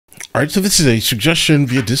All right, so this is a suggestion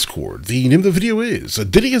via Discord. The name of the video is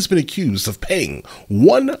Diddy has been accused of paying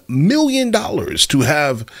 $1 million to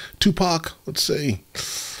have Tupac, let's say,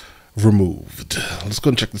 removed. Let's go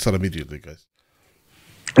and check this out immediately, guys.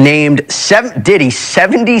 Named Diddy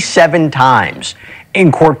 77 times in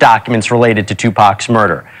court documents related to Tupac's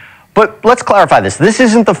murder. But let's clarify this. This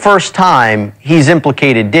isn't the first time he's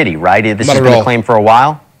implicated Diddy, right? This has been a claim for a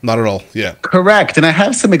while? Not at all, yeah. Correct, and I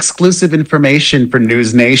have some exclusive information for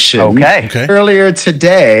News Nation. Okay. Earlier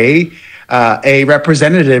today, a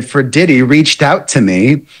representative for Diddy reached out to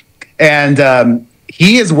me, and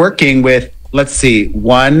he is working with, let's see,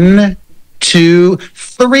 1, 2,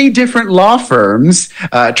 3 different law firms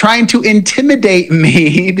trying to intimidate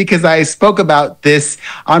me because I spoke about this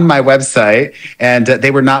on my website, and they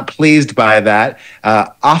were not pleased by that.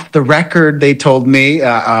 Off the record, they told me,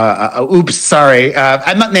 oops, sorry,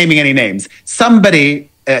 I'm not naming any names. Somebody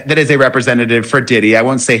that is a representative for Diddy, I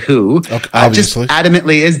won't say who, just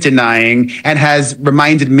adamantly is denying and has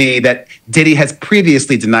reminded me that Diddy has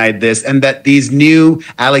previously denied this and that these new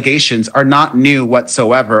allegations are not new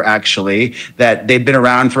whatsoever, actually, that they've been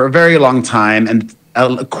around for a very long time and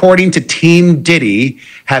according to Team Diddy,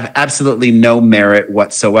 have absolutely no merit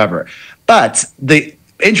whatsoever. But the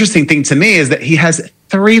interesting thing to me is that he has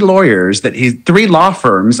 3 lawyers, 3 law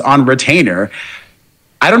firms on retainer.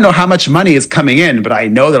 I don't know how much money is coming in, but I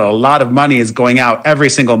know that a lot of money is going out every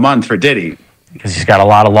single month for Diddy. Because he's got a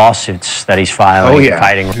lot of lawsuits that he's filing. Oh, yeah.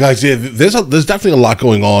 Fighting. Guys, yeah, there's definitely a lot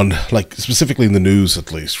going on, like specifically in the news,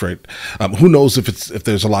 at least, right? Who knows if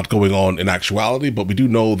there's a lot going on in actuality, but we do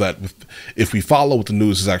know that if we follow what the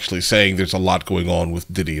news is actually saying, there's a lot going on with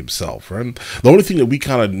Diddy himself, right? The only thing that we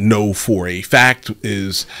kind of know for a fact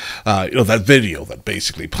is, that video that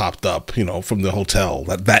basically popped up, from the hotel,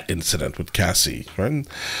 that incident with Cassie, right?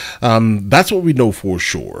 That's what we know for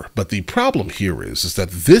sure. But the problem here is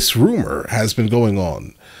that this rumor has been going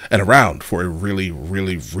on and around for a really,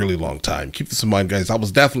 really, really long time. Keep this in mind, guys. I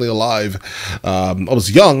was definitely alive. I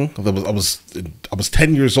was young. I was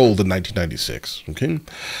 10 years old in 1996. Okay,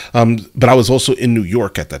 but I was also in New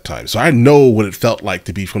York at that time, so I know what it felt like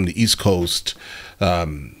to be from the East Coast.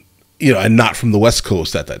 And not from the West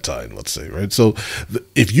Coast at that time, let's say, right? So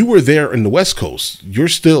if you were there in the West Coast, you're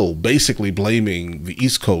still basically blaming the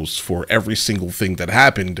East Coast for every single thing that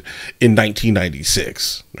happened in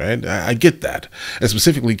 1996, right? I get that. And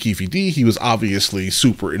specifically Keefe D, he was obviously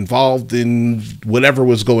super involved in whatever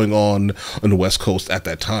was going on the West Coast at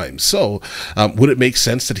that time. So would it make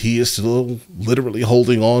sense that he is still literally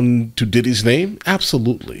holding on to Diddy's name?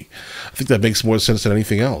 Absolutely. I think that makes more sense than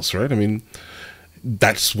anything else, right? I mean,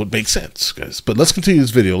 that's what makes sense, guys. But let's continue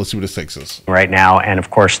this video. Let's see what it takes us. Right now, and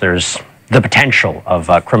of course, there's the potential of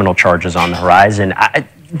criminal charges on the horizon.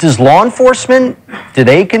 Does law enforcement, do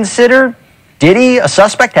they consider Diddy a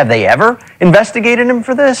suspect? Have they ever investigated him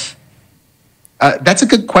for this? That's a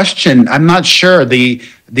good question. I'm not sure. The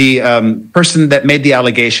person that made the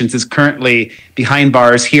allegations is currently behind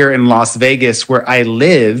bars here in Las Vegas, where I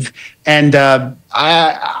live, and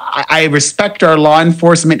I respect our law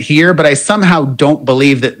enforcement here, but I somehow don't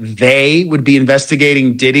believe that they would be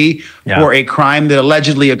investigating Diddy for a crime that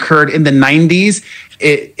allegedly occurred in the 90s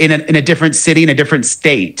in a different city, in a different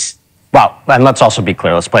state. Well, and let's also be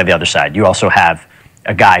clear. Let's play the other side. You also have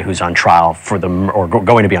a guy who's on trial for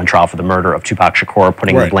going to be on trial for the murder of Tupac Shakur,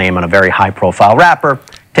 putting the blame on a very high-profile rapper.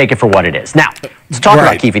 Take it for what it is. Now, let's talk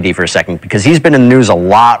about Keefe D for a second, because he's been in the news a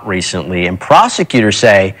lot recently, and prosecutors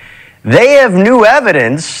say they have new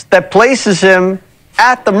evidence that places him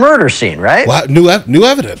at the murder scene, right? Wow, new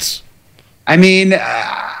evidence. I mean,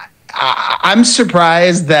 I'm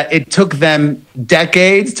surprised that it took them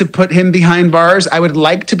decades to put him behind bars. I would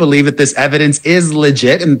like to believe that this evidence is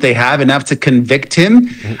legit and they have enough to convict him.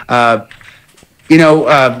 I'm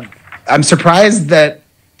surprised that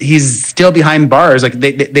he's still behind bars. Like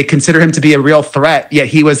they consider him to be a real threat, yet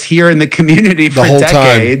he was here in the community for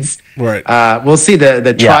decades. Time. Right. We'll see.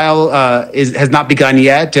 The trial has not begun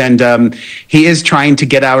yet, and he is trying to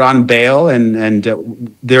get out on bail, and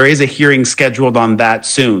there is a hearing scheduled on that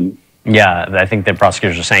soon. Yeah, I think the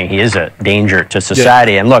prosecutors are saying he is a danger to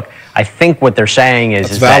society. And look, I think what they're saying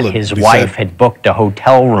is that his wife had booked a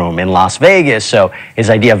hotel room in Las Vegas, so his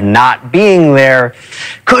idea of not being there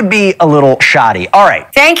could be a little shoddy. All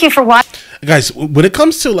right. Thank you for watching. Guys, when it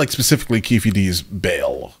comes to, like, specifically Keefe D's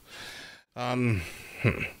bail,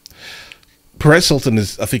 Perez Hilton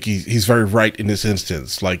is, I think he's very right in this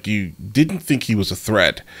instance. Like, you didn't think he was a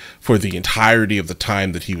threat for the entirety of the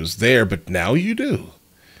time that he was there, but now you do.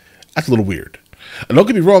 That's a little weird. And don't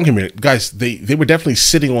get me wrong here, guys. They were definitely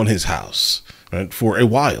sitting on his house. right, for a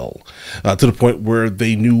while, to the point where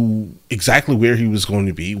they knew exactly where he was going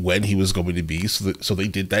to be, when he was going to be, so they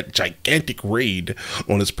did that gigantic raid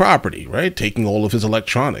on his property, right, taking all of his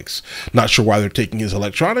electronics. Not sure why they're taking his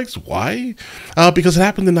electronics. Why? Because it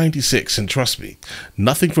happened in '96, and trust me,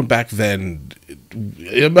 nothing from back then.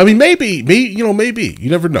 I mean, maybe you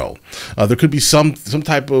never know. There could be some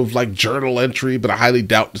type of like journal entry, but I highly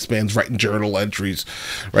doubt this man's writing journal entries,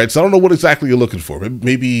 right? So I don't know what exactly you're looking for.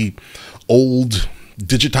 Maybe old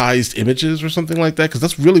digitized images or something like that, because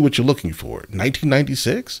that's really what you're looking for.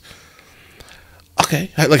 1996.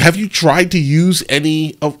 Okay, like, have you tried to use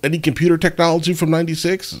any computer technology from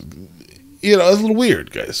 '96? You know, it's a little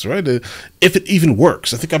weird, guys, right? If it even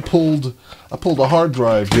works. I think I pulled a hard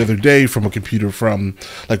drive the other day from a computer from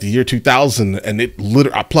like the year 2000, and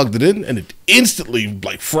I plugged it in, and it instantly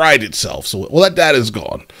like fried itself. So, well, that data is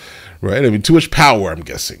gone, right? I mean, too much power, I'm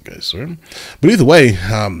guessing, guys. Right? But either way,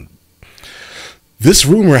 this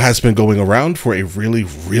rumor has been going around for a really,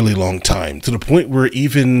 really long time, to the point where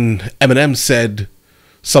even Eminem said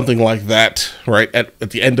something like that, right,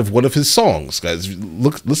 at the end of one of his songs. Guys,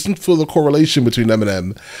 listen for the correlation between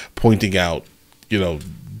Eminem pointing out, you know,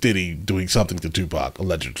 Diddy doing something to Tupac,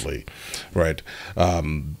 allegedly, right?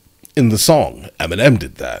 In the song, Eminem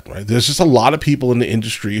did that, right? There's just a lot of people in the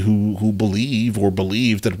industry who believe or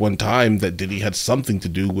believed at one time that Diddy had something to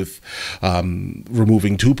do with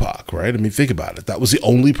removing Tupac, right? I mean, think about it. That was the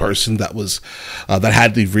only person that was that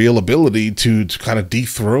had the real ability to kind of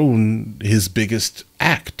dethrone his biggest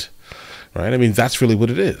act, right? I mean, that's really what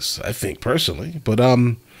it is, I think, personally. But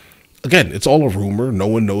again, it's all a rumor. No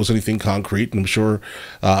one knows anything concrete, and I'm sure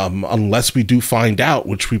unless we do find out,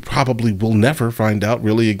 which we probably will never find out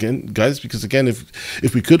really again, guys, because again,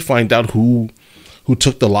 if we could find out who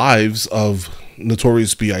took the lives of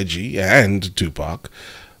Notorious B.I.G. and Tupac,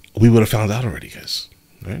 we would have found out already, guys,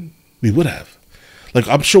 right? We would have. Like,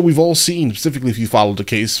 I'm sure we've all seen, specifically if you followed the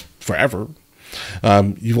case forever,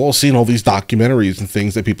 you've all seen all these documentaries and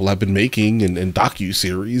things that people have been making, and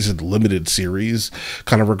docu-series and limited series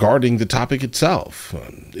kind of regarding the topic itself.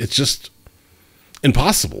 It's just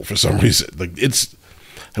impossible for some reason. Like,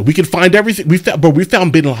 we can find everything. We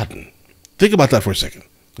found Bin Laden. Think about that for a second,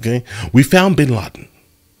 okay? We found Bin Laden.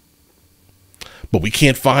 But we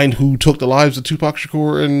can't find who took the lives of Tupac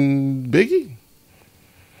Shakur and Biggie?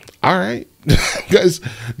 All right. Guys,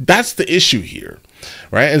 that's the issue here.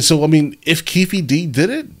 Right, and so I mean, if Keefe D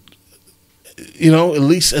did it, you know, at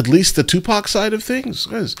least the Tupac side of things,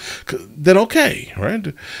 guys, then okay,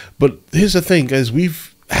 right? But here's the thing, guys, we've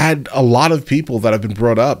had a lot of people that have been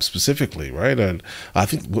brought up specifically, right? And I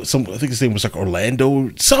think his name was like Orlando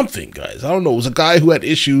something, guys. I don't know. It was a guy who had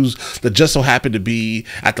issues that just so happened to be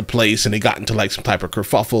at the place, and they got into like some type of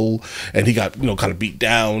kerfuffle, and he got, you know, kind of beat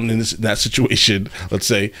down in that situation. Let's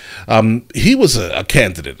say he was a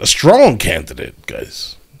candidate, a strong candidate,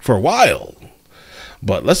 guys, for a while.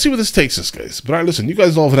 But let's see where this takes us, guys. But all right, listen, you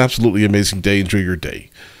guys all have an absolutely amazing day. Enjoy your day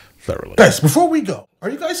thoroughly. Guys, before we go, are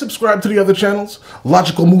you guys subscribed to the other channels?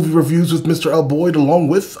 Logical Movie Reviews with Mr. L. Boyd, along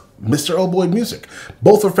with Mr. L. Boyd Music.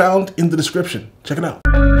 Both are found in the description. Check it out.